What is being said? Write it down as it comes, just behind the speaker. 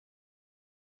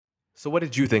So what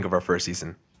did you think of our first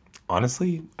season?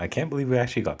 Honestly, I can't believe we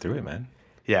actually got through it, man.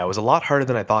 Yeah, it was a lot harder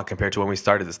than I thought compared to when we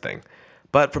started this thing.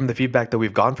 But from the feedback that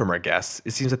we've gotten from our guests,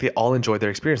 it seems like they all enjoyed their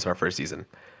experience of our first season.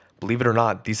 Believe it or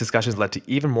not, these discussions led to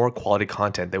even more quality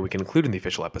content that we can include in the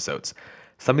official episodes.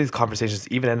 Some of these conversations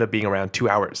even end up being around 2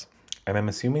 hours. And I'm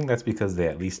assuming that's because they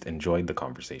at least enjoyed the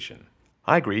conversation.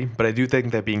 I agree, but I do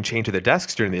think that being chained to their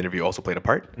desks during the interview also played a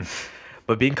part.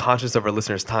 But being conscious of our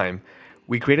listeners' time,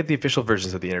 we created the official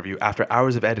versions of the interview after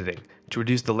hours of editing to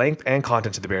reduce the length and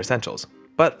content to the bare essentials.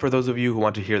 But for those of you who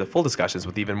want to hear the full discussions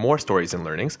with even more stories and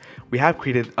learnings, we have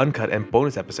created uncut and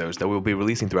bonus episodes that we will be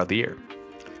releasing throughout the year.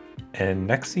 And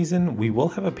next season, we will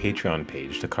have a Patreon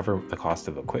page to cover the cost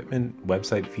of equipment,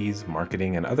 website fees,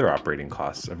 marketing, and other operating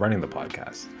costs of running the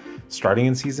podcast. Starting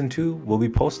in season 2, we'll be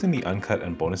posting the uncut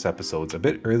and bonus episodes a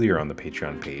bit earlier on the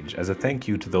Patreon page as a thank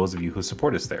you to those of you who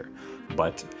support us there.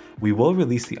 But we will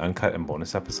release the uncut and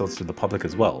bonus episodes to the public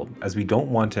as well, as we don't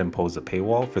want to impose a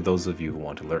paywall for those of you who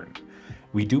want to learn.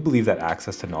 We do believe that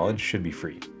access to knowledge should be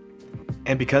free.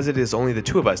 And because it is only the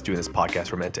two of us doing this podcast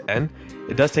from end to end,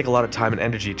 it does take a lot of time and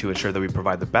energy to ensure that we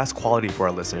provide the best quality for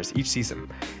our listeners each season,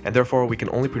 and therefore we can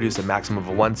only produce a maximum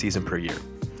of one season per year.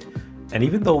 And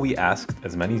even though we asked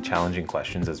as many challenging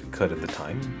questions as we could at the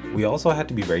time, we also had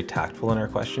to be very tactful in our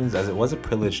questions, as it was a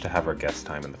privilege to have our guest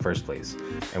time in the first place,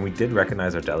 and we did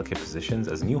recognize our delicate positions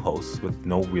as new hosts with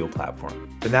no real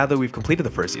platform. But now that we've completed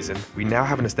the first season, we now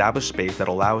have an established space that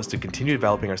will allow us to continue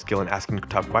developing our skill in asking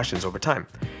tough questions over time,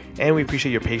 and we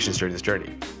appreciate your patience during this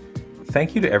journey.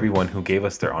 Thank you to everyone who gave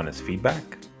us their honest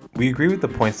feedback. We agree with the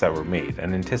points that were made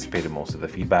and anticipated most of the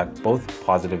feedback, both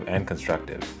positive and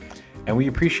constructive. And we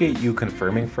appreciate you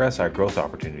confirming for us our growth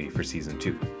opportunity for Season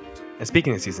 2. And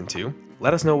speaking of Season 2,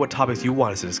 let us know what topics you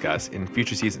want us to discuss in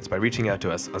future seasons by reaching out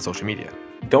to us on social media.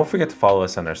 Don't forget to follow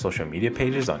us on our social media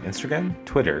pages on Instagram,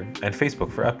 Twitter, and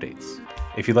Facebook for updates.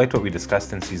 If you liked what we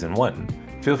discussed in Season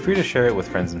 1, feel free to share it with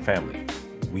friends and family.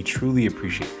 We truly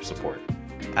appreciate your support.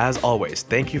 As always,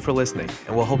 thank you for listening,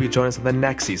 and we'll hope you join us in the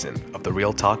next season of the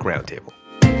Real Talk Roundtable.